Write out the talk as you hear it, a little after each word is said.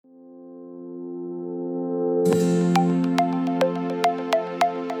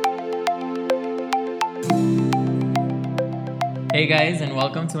Hey guys, and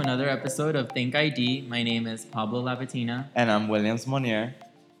welcome to another episode of Think ID. My name is Pablo Labatina, And I'm Williams Monier.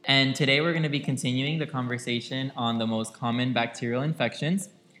 and today we're going to be continuing the conversation on the most common bacterial infections.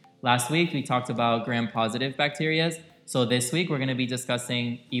 Last week we talked about gram-positive bacteria, so this week we're going to be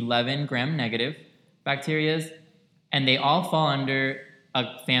discussing 11 gram-negative bacteria, and they all fall under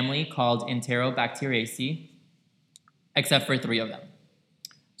a family called Enterobacteriaceae, except for 3 of them.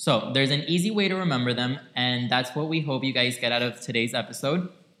 So there's an easy way to remember them, and that's what we hope you guys get out of today's episode.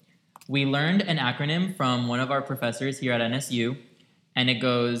 We learned an acronym from one of our professors here at NSU, and it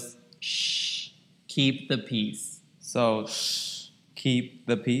goes, shh, keep the peace. So, keep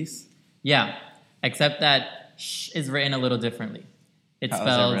the peace. Yeah, except that shh is written a little differently. It's How is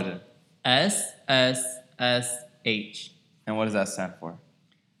that spelled written? SSSH. And what does that stand for?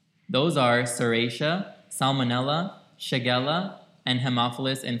 Those are Serratia, Salmonella, Shigella, and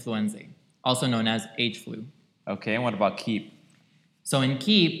Haemophilus influenzae, also known as H-flu. Okay, and what about keep? So in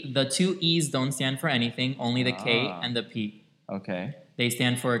keep, the 2 E's don't stand for anything, only the K and the P. Okay. They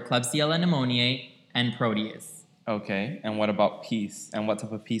stand for Klebsiella pneumoniae and Proteus. Okay, and what about peace? And what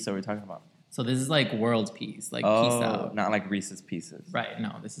type of peace are we talking about? So this is like world peace, like peace out. Not like Reese's Pieces. Right,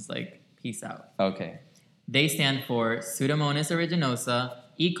 no, this is like peace out. Okay. They stand for Pseudomonas aeruginosa,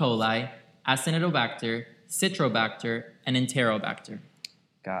 E. coli, Acinetobacter, Citrobacter, and Enterobacter.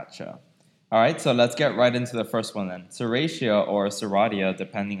 Gotcha. All right, so let's get right into the first one then. Serratia or Serratia,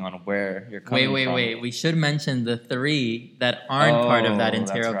 depending on where you're coming from. Wait. We should mention the 3 that aren't part of that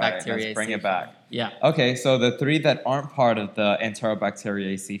That's right. Enterobacteriaceae. Let's bring it back. Yeah. Okay, so the 3 that aren't part of the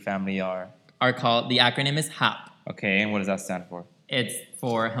Enterobacteriaceae family are... Are called, the acronym is HAP. Okay, and what does that stand for? It's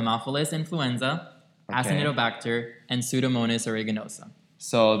for Haemophilus influenza, Okay. Acinetobacter, and Pseudomonas aeruginosa.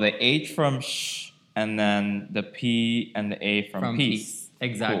 So the H from sh, and then the P and the A from peace.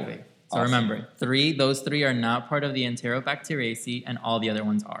 Exactly. Cool. So Awesome. remember, those 3 are not part of the Enterobacteriaceae, and all the other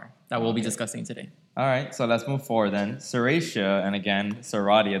ones are, that we'll be discussing today. All right, so let's move forward then. Serratia, and again,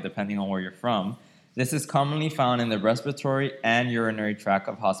 Serratia, depending on where you're from. This is commonly found in the respiratory and urinary tract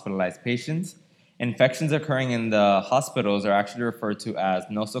of hospitalized patients. Infections occurring in the hospitals are actually referred to as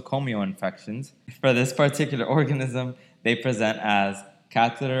nosocomial infections. For this particular organism, they present as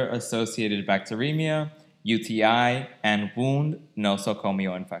catheter-associated bacteremia, UTI, and wound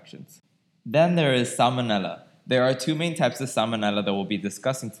nosocomial infections. Then there is Salmonella. There are 2 main types of Salmonella that we'll be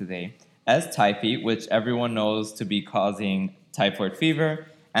discussing today. S. typhi, which everyone knows to be causing typhoid fever,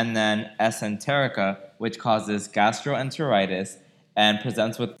 and then S. enterica, which causes gastroenteritis and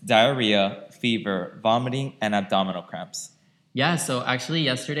presents with diarrhea, fever, vomiting, and abdominal cramps. Yeah, so actually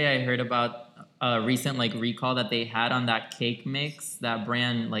yesterday I heard about a recent recall that they had on that cake mix, that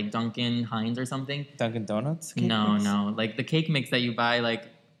brand like Duncan Hines or something. Dunkin' Donuts? Cake No, mix? like the cake mix that you buy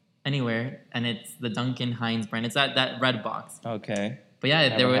anywhere, and it's the Duncan Hines brand. It's that red box. Okay. But yeah,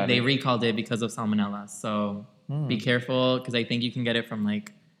 Never had they it. recalled it because of salmonella. So be careful, because I think you can get it from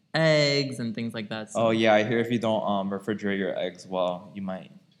eggs and things like that. So, Oh yeah, I hear if you don't refrigerate your eggs well, you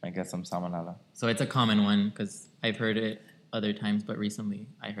might get some salmonella. so it's a common one because I've heard it other times, but recently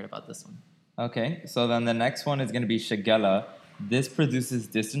I heard about this one. Okay, so then the next one is going to be Shigella. This produces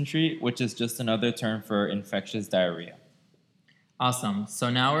dysentery, which is just another term for infectious diarrhea. Awesome. So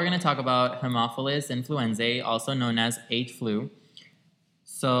now we're going to talk about Haemophilus influenzae, also known as H-flu.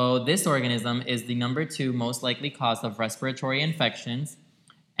 So this organism is the number 2 most likely cause of respiratory infections.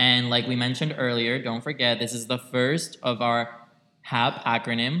 And like we mentioned earlier, don't forget, this is the first of our HAP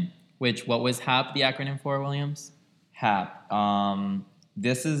acronym, which, what was HAP the acronym for, Williams? HAP.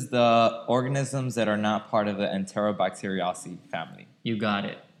 This is the organisms that are not part of the Enterobacteriaceae family. You got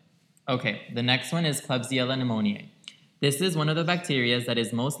it. Okay, the next one is Klebsiella pneumoniae. This is one of the bacteria that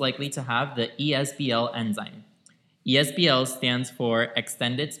is most likely to have the ESBL enzyme. ESBL stands for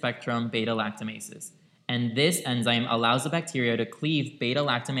extended spectrum beta lactamases. And this enzyme allows the bacteria to cleave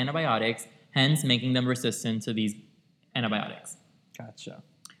beta-lactam antibiotics, hence making them resistant to these antibiotics. Gotcha.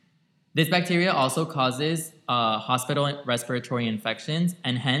 This bacteria also causes hospital respiratory infections,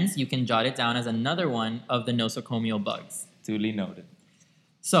 and hence you can jot it down as another one of the nosocomial bugs. Duly noted.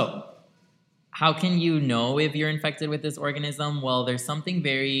 So, how can you know if you're infected with this organism? Well, there's something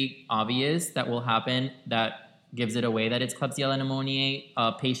very obvious that will happen that gives it away that it's Klebsiella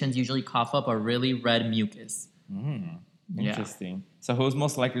pneumoniae. Patients usually cough up a really red mucus. Interesting. So who's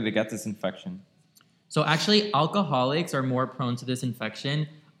most likely to get this infection? So actually, alcoholics are more prone to this infection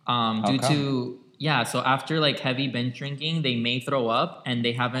due to, so after heavy binge drinking, they may throw up and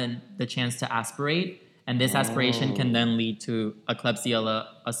they haven't the chance to aspirate. And this aspiration can then lead to a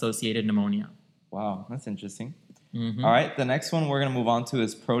Klebsiella-associated pneumonia. Wow, that's interesting. Mm-hmm. All right, the next one we're going to move on to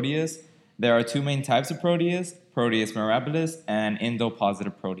is Proteus. There are two main types of Proteus, Proteus mirabilis and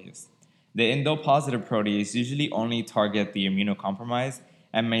Indo-positive Proteus. The Indo-positive Proteus usually only target the immunocompromised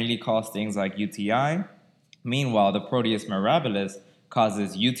and mainly cause things like UTI. Meanwhile, the Proteus mirabilis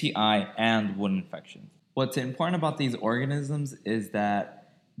causes UTI and wound infections. What's important about these organisms is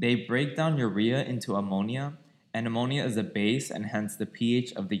that they break down urea into ammonia, and ammonia is a base, and hence the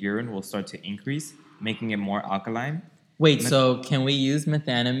pH of the urine will start to increase, making it more alkaline. Wait, so can we use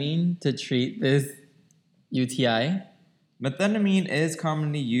methanamine to treat this UTI? Methenamine is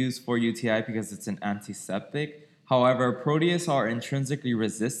commonly used for UTI because it's an antiseptic. However, Proteus are intrinsically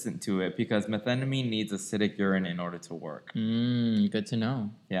resistant to it because methenamine needs acidic urine in order to work. Good to know.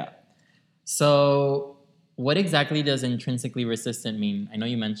 Yeah. So, what exactly does intrinsically resistant mean? I know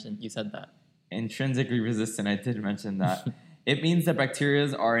you said that. Intrinsically resistant, I did mention that. It means that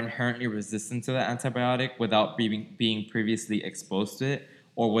bacteria are inherently resistant to the antibiotic without being previously exposed to it,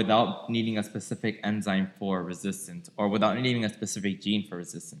 or without needing a specific enzyme for resistant, or without needing a specific gene for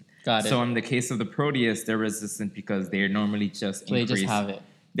resistant. Got it. So in the case of the Proteus, they're resistant because they normally just So they just have it.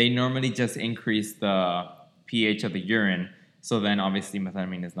 They normally just increase the pH of the urine. So then obviously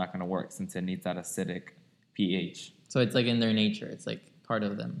methenamine is not going to work since it needs that acidic pH. So it's like in their nature. It's like part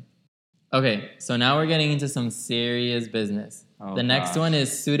of them. Okay, so now we're getting into some serious business. The next one is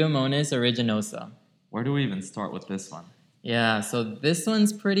Pseudomonas aeruginosa. Where do we even start with this one? Yeah, so this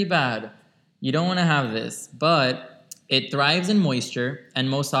one's pretty bad. You don't want to have this, but it thrives in moisture and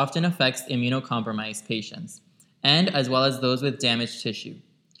most often affects immunocompromised patients, and as well as those with damaged tissue.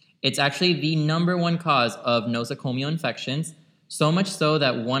 It's actually the number one cause of nosocomial infections, so much so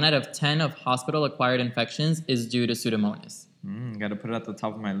that 1 out of 10 of hospital-acquired infections is due to Pseudomonas. Gotta put it at the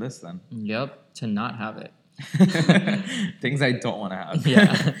top of my list then. Yep, to not have it. Things I don't want to have.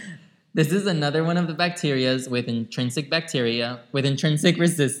 Yeah. This is another one of the bacterias with intrinsic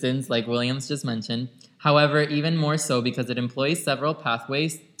resistance, like Williams just mentioned. However, even more so because it employs several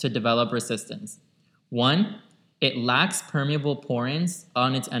pathways to develop resistance. 1, it lacks permeable porins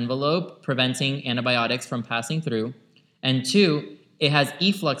on its envelope, preventing antibiotics from passing through. And 2, it has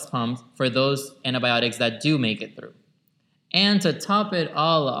efflux pumps for those antibiotics that do make it through. And to top it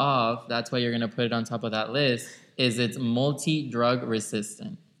all off, that's why you're going to put it on top of that list, is it's multi-drug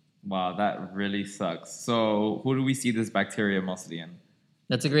resistant. Wow, that really sucks. So who do we see this bacteria mostly in?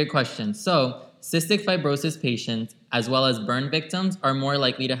 That's a great question. So cystic fibrosis patients, as well as burn victims, are more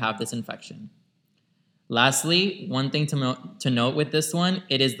likely to have this infection. Lastly, one thing to note with this one,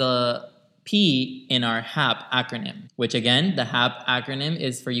 it is the P in our HAP acronym, which again, the HAP acronym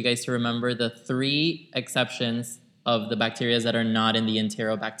is for you guys to remember the 3 exceptions of the bacteria that are not in the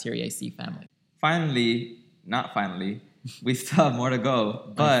Enterobacteriaceae family. Finally, we still have more to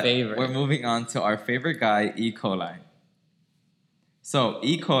go, but we're moving on to our favorite guy, E. coli. So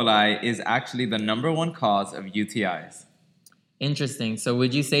E. coli is actually the number one cause of UTIs. Interesting. So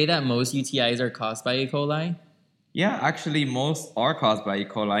would you say that most UTIs are caused by E. coli? Yeah, actually most are caused by E.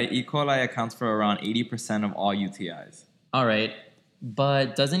 coli. E. coli accounts for around 80% of all UTIs. All right.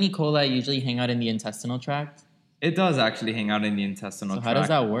 But doesn't E. coli usually hang out in the intestinal tract? It does actually hang out in the intestinal tract. So how does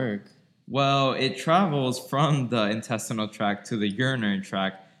that work? Well, it travels from the intestinal tract to the urinary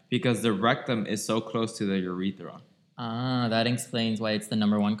tract because the rectum is so close to the urethra. Ah, that explains why it's the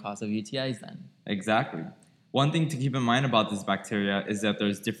number one cause of UTIs then. Exactly. One thing to keep in mind about this bacteria is that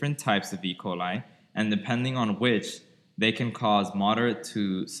there's different types of E. coli, and depending on which, they can cause moderate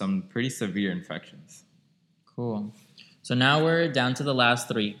to some pretty severe infections. Cool. So now we're down to the last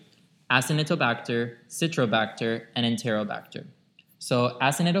 3. Acinetobacter, Citrobacter, and Enterobacter. So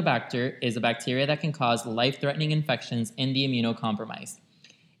Acinetobacter is a bacteria that can cause life-threatening infections in the immunocompromised.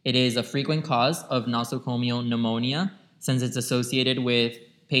 It is a frequent cause of nosocomial pneumonia since it's associated with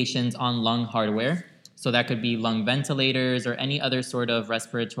patients on lung hardware. So that could be lung ventilators or any other sort of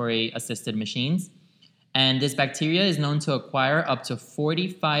respiratory assisted machines. And this bacteria is known to acquire up to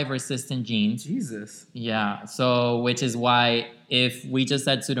 45 resistant genes. Jesus. Yeah, so which is why if we just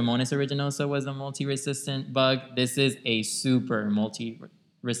said Pseudomonas aeruginosa was a multi-resistant bug, this is a super multi-drug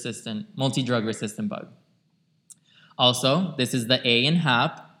resistant bug. Also, this is the A in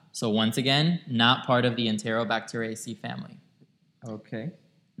HAP, so once again, not part of the Enterobacteriaceae family. Okay.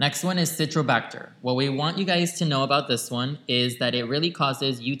 Next one is Citrobacter. What we want you guys to know about this one is that it really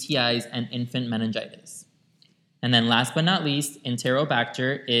causes UTIs and infant meningitis. And then last but not least,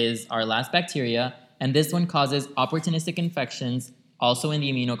 Enterobacter is our last bacteria, and this one causes opportunistic infections also in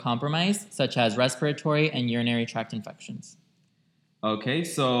the immunocompromised, such as respiratory and urinary tract infections. Okay,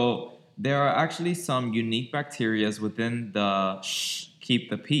 so there are actually some unique bacteria within the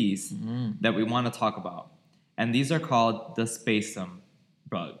keep the peace that we want to talk about. And these are called the spasm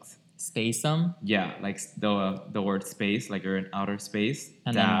bugs. Spacem. Yeah, like the word space, like you're in outer space,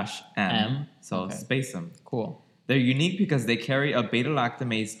 And then dash M. M. So Okay. spacem. Cool. They're unique because they carry a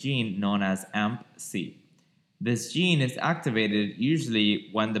beta-lactamase gene known as AMP-C. This gene is activated usually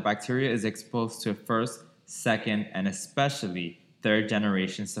when the bacteria is exposed to first, second, and especially third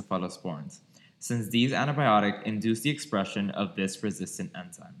generation cephalosporins, since these antibiotics induce the expression of this resistant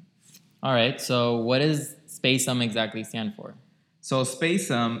enzyme. All right. So what does spacem exactly stand for? So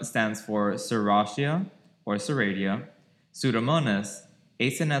spacem stands for Serratia or Serratia, Pseudomonas,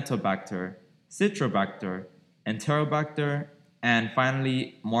 Acinetobacter, Citrobacter, Enterobacter, and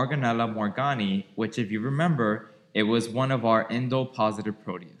finally Morganella morgani, which, if you remember, it was one of our Indo-positive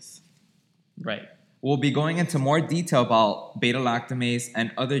proteus. Right. We'll be going into more detail about beta-lactamase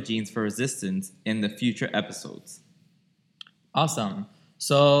and other genes for resistance in the future episodes. Awesome.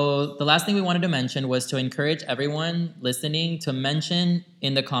 So the last thing we wanted to mention was to encourage everyone listening to mention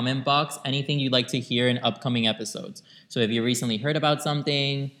in the comment box anything you'd like to hear in upcoming episodes. So if you recently heard about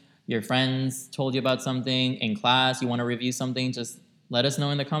something, your friends told you about something in class, you want to review something, just let us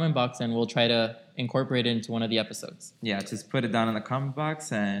know in the comment box and we'll try to incorporate it into one of the episodes. Yeah, just put it down in the comment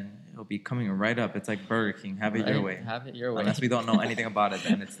box and it'll be coming right up. It's like Burger King. Have it your way. Have it your way. Unless we don't know anything about it,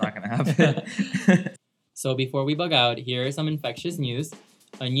 then it's not going to happen. So before we bug out, here are some infectious news.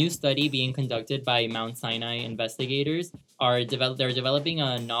 A new study being conducted by Mount Sinai investigators they're developing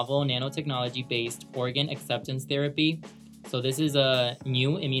a novel nanotechnology-based organ acceptance therapy. So this is a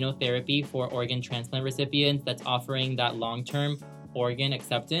new immunotherapy for organ transplant recipients that's offering that long-term organ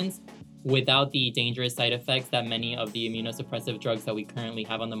acceptance without the dangerous side effects that many of the immunosuppressive drugs that we currently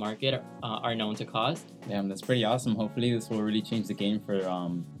have on the market are known to cause. Damn, that's pretty awesome. Hopefully this will really change the game for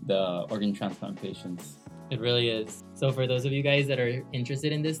the organ transplant patients. It really is. So for those of you guys that are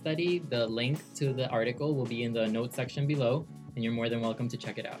interested in this study, the link to the article will be in the notes section below, and you're more than welcome to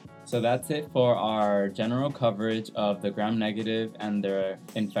check it out. So that's it for our general coverage of the gram-negative and their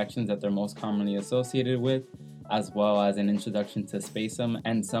infections that they're most commonly associated with, as well as an introduction to spacem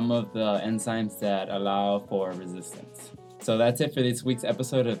and some of the enzymes that allow for resistance. So that's it for this week's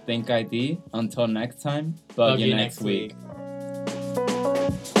episode of Think ID. Until next time, bug you next week.